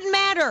 it wouldn't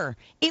matter.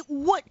 It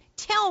would.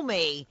 Tell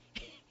me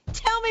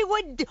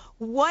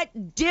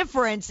what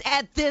difference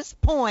at this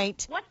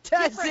point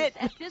does it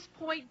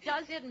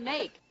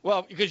make?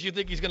 Well, because you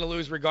think he's going to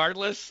lose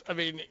regardless. I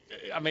mean.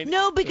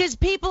 No, because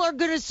people are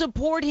going to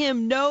support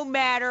him no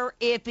matter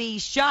if he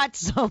shot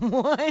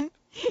someone.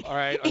 All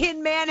right.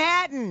 In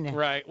Manhattan.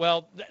 Right.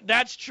 Well,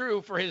 that's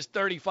true for his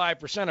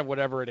 35% of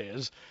whatever it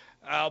is.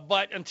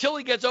 But until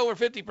he gets over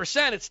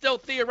 50%, it's still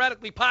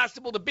theoretically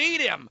possible to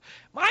beat him.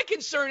 My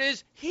concern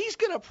is he's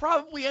going to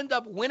probably end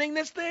up winning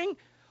this thing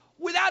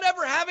without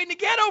ever having to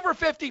get over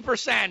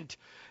 50%.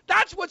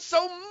 That's what's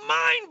so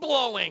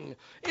mind-blowing,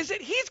 is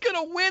that he's going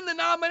to win the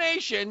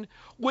nomination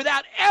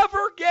without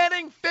ever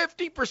getting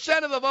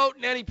 50% of the vote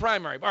in any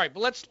primary. All right,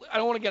 but I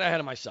don't want to get ahead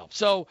of myself.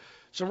 So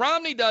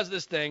Romney does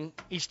this thing.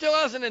 He still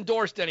hasn't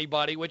endorsed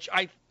anybody, which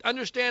I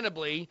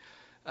understandably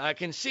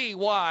can see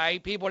why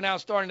people are now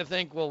starting to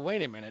think, well,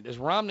 wait a minute, has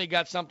Romney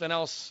got something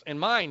else in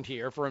mind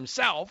here for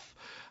himself?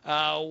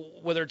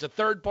 Whether it's a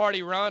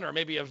third-party run or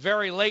maybe a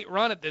very late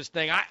run at this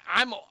thing,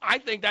 I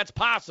think that's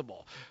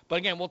possible. But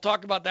again, we'll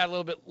talk about that a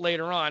little bit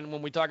later on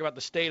when we talk about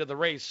the state of the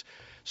race.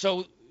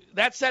 So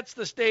that sets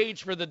the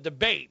stage for the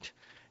debate.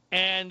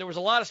 And there was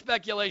a lot of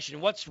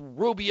speculation. What's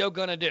Rubio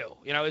going to do?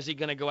 Is he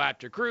going to go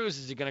after Cruz?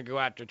 Is he going to go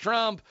after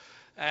Trump?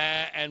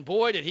 And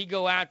boy, did he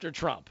go after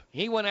Trump.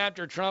 He went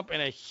after Trump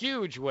in a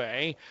huge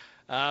way.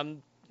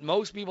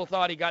 Most people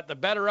thought he got the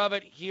better of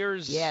it.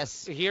 Here's one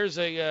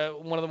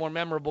of the more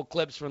memorable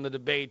clips from the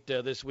debate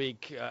this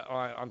week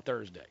on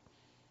Thursday.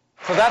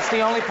 So that's the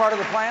only part of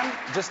the plan?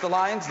 Just the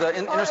lines, the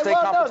interstate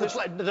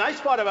competition? No, the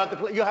nice part about the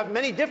plan, you have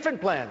many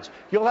different plans.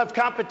 You'll have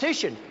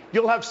competition.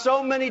 You'll have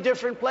so many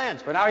different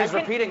plans. But now he's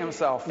repeating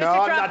himself. No,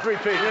 I'm not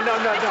repeating. No.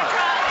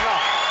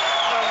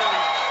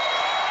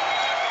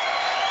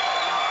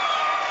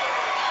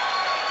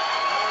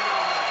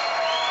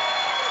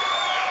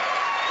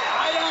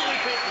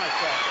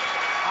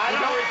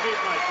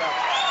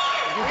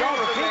 You don't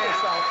repeat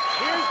yourself.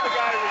 Here's the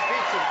guy who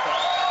repeats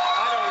himself.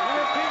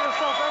 You repeat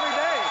yourself every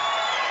day.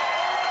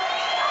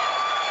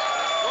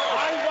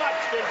 I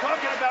watched him,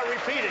 talking about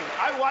repeating,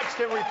 I watched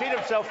him repeat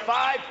himself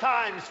 5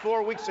 times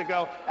 4 weeks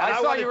ago. And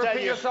I saw you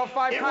repeat yourself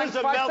 5 times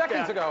 5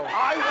 seconds ago.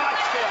 I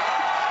watched him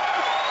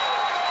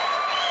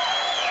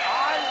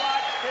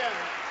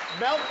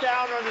melt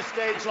down on the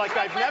stage like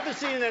I've never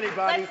seen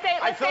anybody.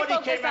 I thought he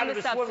came out of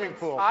the swimming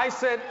pool. I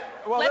said,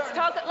 well, let's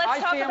talk about your plan.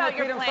 I see him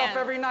repeat himself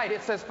every night.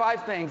 It says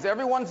 5 things.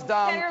 Everyone's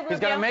dumb. He's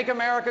going to make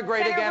America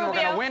great again. We're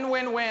going to win,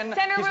 win, win.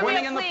 He's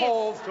winning in the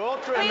polls.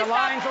 And the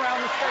lines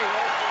around the state.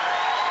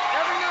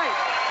 Every night.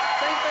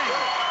 Same thing.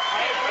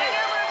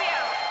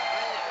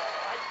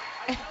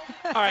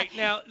 All right,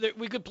 now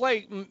we could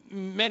play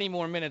many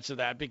more minutes of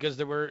that because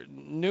there were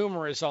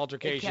numerous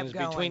altercations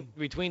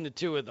between the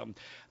two of them.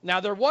 Now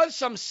there was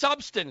some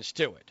substance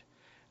to it,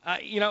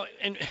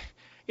 and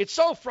it's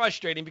so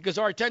frustrating because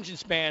our attention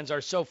spans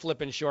are so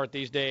flippin' short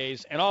these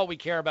days, and all we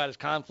care about is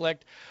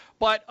conflict.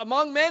 But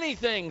among many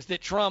things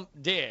that Trump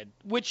did,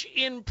 which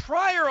in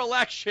prior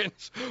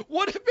elections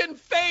would have been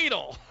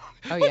fatal.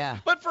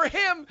 But for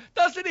him,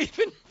 doesn't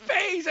even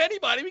faze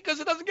anybody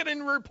because it doesn't get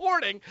in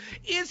reporting,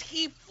 is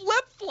he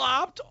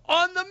flip-flopped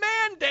on the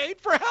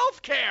mandate for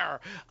health care.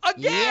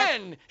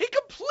 Again, he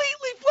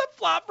completely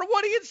flip-flopped from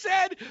what he had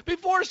said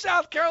before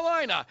South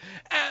Carolina,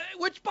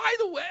 which, by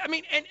the way,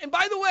 and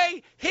by the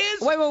way,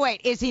 his...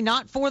 Wait. Is he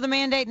not for the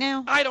mandate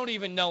now? I don't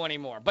even know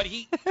anymore. But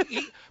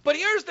but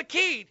here's the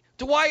key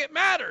to why it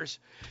matters.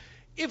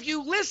 If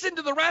you listen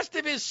to the rest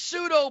of his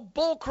pseudo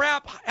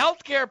bullcrap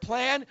healthcare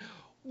plan,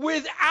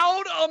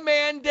 without a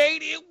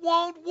mandate, it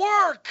won't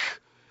work.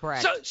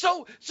 Correct.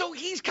 So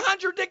he's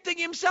contradicting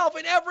himself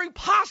in every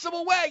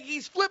possible way.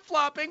 He's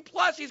flip-flopping,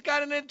 plus he's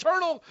got an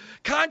internal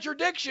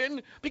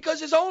contradiction because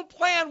his own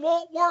plan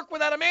won't work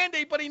without a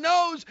mandate, but he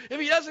knows if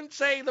he doesn't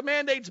say the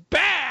mandate's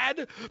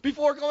bad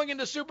before going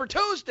into Super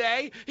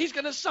Tuesday, he's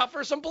going to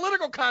suffer some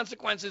political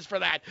consequences for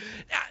that.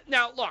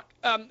 Now, look,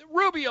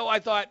 Rubio, I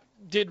thought,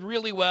 did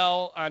really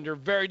well under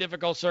very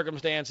difficult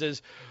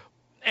circumstances.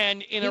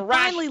 And he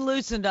finally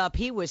loosened up.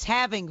 He was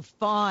having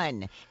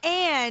fun,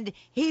 and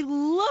he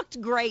looked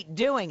great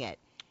doing it.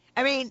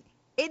 I mean,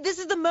 this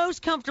is the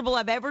most comfortable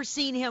I've ever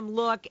seen him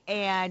look,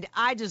 and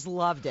I just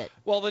loved it.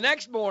 Well, the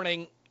next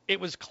morning, it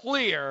was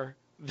clear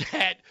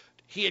that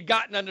he had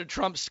gotten under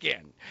Trump's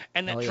skin,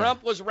 and that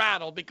Trump was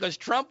rattled because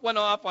Trump went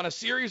off on a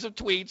series of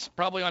tweets,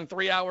 probably on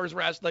 3 hours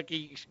rest, like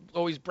he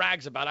always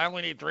brags about. I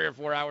only need 3 or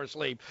 4 hours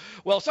sleep.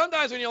 Well,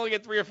 sometimes when you only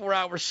get 3 or 4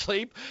 hours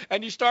sleep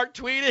and you start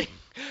tweeting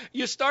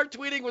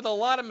with a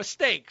lot of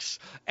mistakes.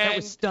 And, that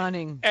was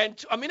stunning.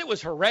 And it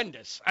was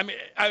horrendous.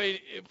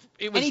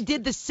 It was. And he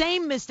did the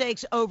same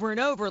mistakes over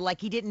and over,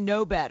 like he didn't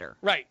know better.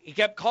 Right. He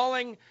kept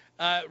calling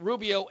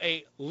Rubio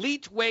a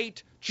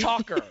leet-weight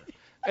chalker.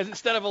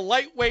 Instead of a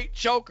lightweight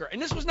choker. And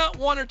this was not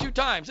 1 or 2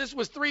 times. This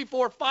was 3,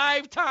 4,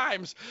 5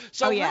 times.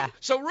 So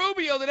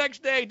Rubio the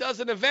next day does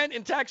an event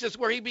in Texas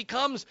where he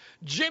becomes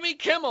Jimmy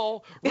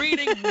Kimmel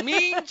reading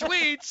mean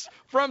tweets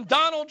from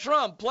Donald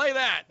Trump. Play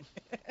that.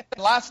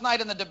 Last night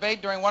in the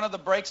debate during one of the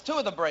breaks, 2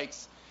 of the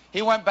breaks,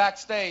 he went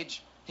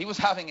backstage. He was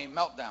having a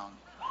meltdown.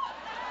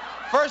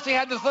 First, he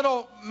had this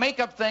little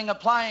makeup thing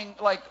applying,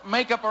 like,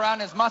 makeup around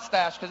his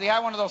mustache because he had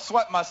one of those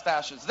sweat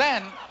mustaches.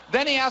 Then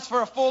he asked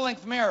for a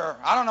full-length mirror.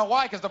 I don't know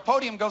why, because the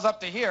podium goes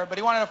up to here, but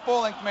he wanted a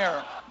full-length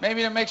mirror.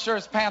 Maybe to make sure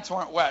his pants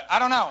weren't wet. I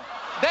don't know.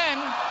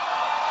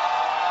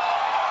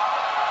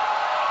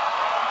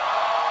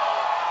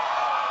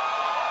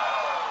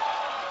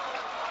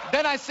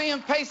 Then I see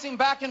him pacing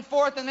back and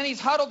forth, and then he's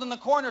huddled in the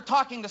corner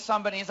talking to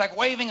somebody. He's, like,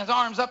 waving his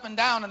arms up and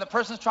down, and the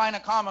person's trying to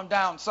calm him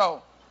down.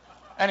 So,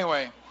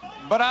 anyway...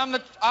 But I'm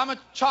a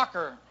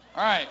chalker.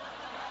 All right.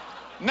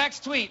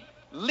 Next tweet.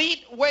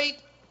 Leet weight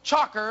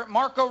Chalker,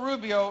 Marco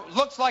Rubio,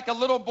 looks like a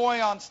little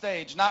boy on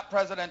stage, not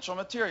presidential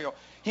material.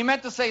 He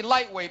meant to say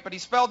lightweight, but he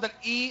spelled it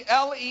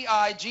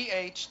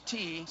Leight,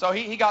 so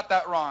he got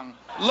that wrong.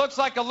 Looks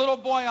like a little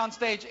boy on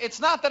stage. It's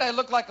not that I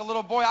look like a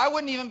little boy. I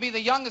wouldn't even be the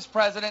youngest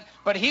president,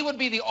 but he would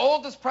be the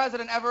oldest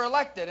president ever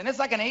elected, and it's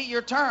like an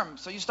 8-year term,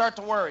 so you start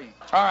to worry.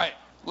 All right,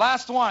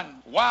 last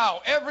one.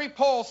 Wow, every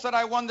poll said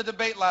I won the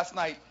debate last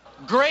night.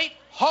 Great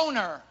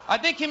Honer. I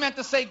think he meant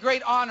to say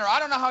great honor. I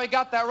don't know how he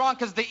got that wrong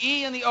because the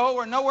E and the O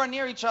were nowhere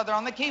near each other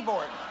on the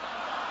keyboard.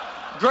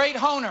 Great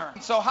Honer.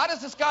 So how does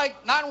this guy,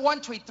 not in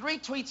 1 tweet, 3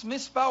 tweets,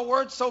 misspell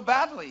words so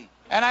badly?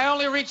 And I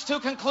only reached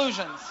 2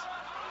 conclusions.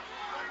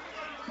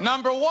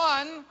 Number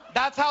 1,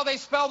 that's how they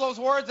spell those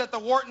words at the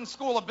Wharton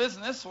School of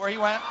Business where he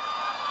went.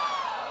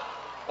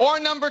 Or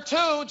number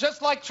 2,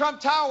 just like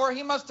Trump Tower,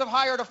 he must have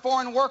hired a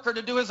foreign worker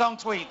to do his own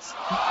tweets.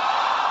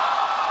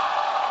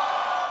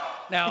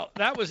 Now,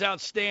 that was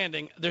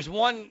outstanding. There's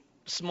one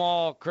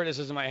small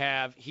criticism I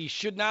have. He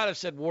should not have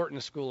said Wharton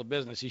School of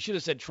Business. He should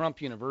have said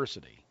Trump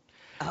University.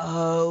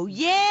 Oh,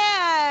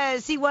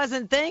 yes. He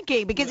wasn't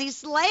thinking because he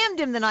slammed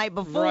him the night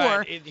before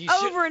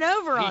over and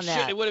over on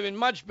that. It would have been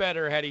much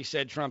better had he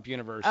said Trump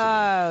University.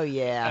 Oh,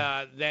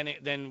 yeah.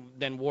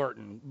 Than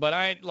Wharton.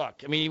 But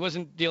look, I mean, he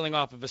wasn't dealing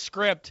off of a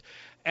script.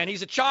 And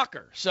he's a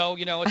chalker. So, a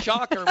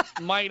chalker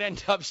might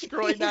end up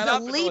screwing that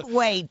up. Elite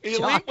weight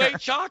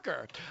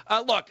chalker.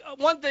 Look,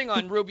 one thing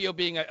on Rubio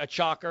being a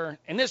chalker,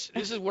 and this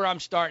is where I'm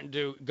starting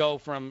to go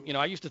from,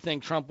 I used to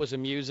think Trump was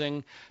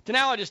amusing, to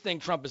now I just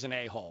think Trump is an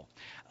a-hole.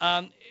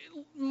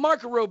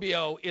 Marco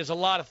Rubio is a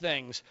lot of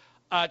things.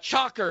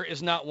 Chalker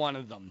is not one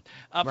of them.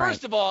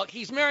 First of all,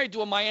 he's married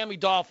to a Miami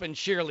Dolphin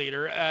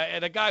cheerleader,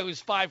 and a guy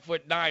who's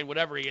 5'9",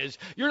 whatever he is.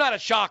 You're not a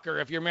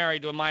chalker if you're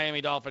married to a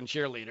Miami Dolphin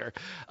cheerleader.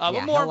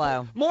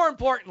 But more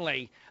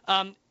importantly,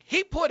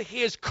 he put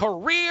his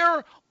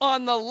career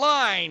on the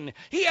line.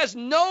 He has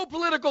no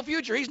political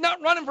future. He's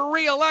not running for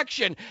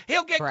re-election.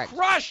 He'll get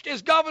crushed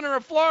as governor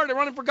of Florida,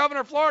 running for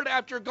governor of Florida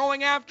after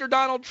going after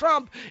Donald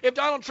Trump if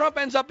Donald Trump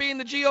ends up being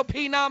the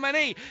GOP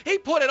nominee. He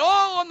put it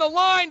all on the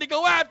line to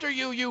go after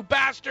you, you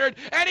bastard,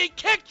 and he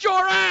kicked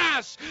your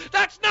ass.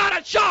 That's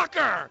not a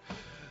shocker.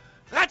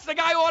 That's the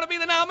guy who ought to be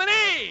the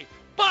nominee.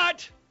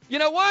 But you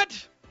know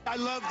what? I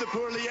love the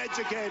poorly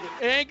educated.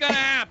 It ain't going to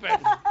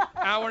happen.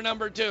 Hour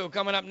number 2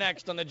 coming up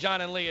next on the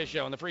John and Leah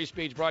Show on the Free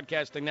Speech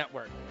Broadcasting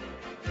Network.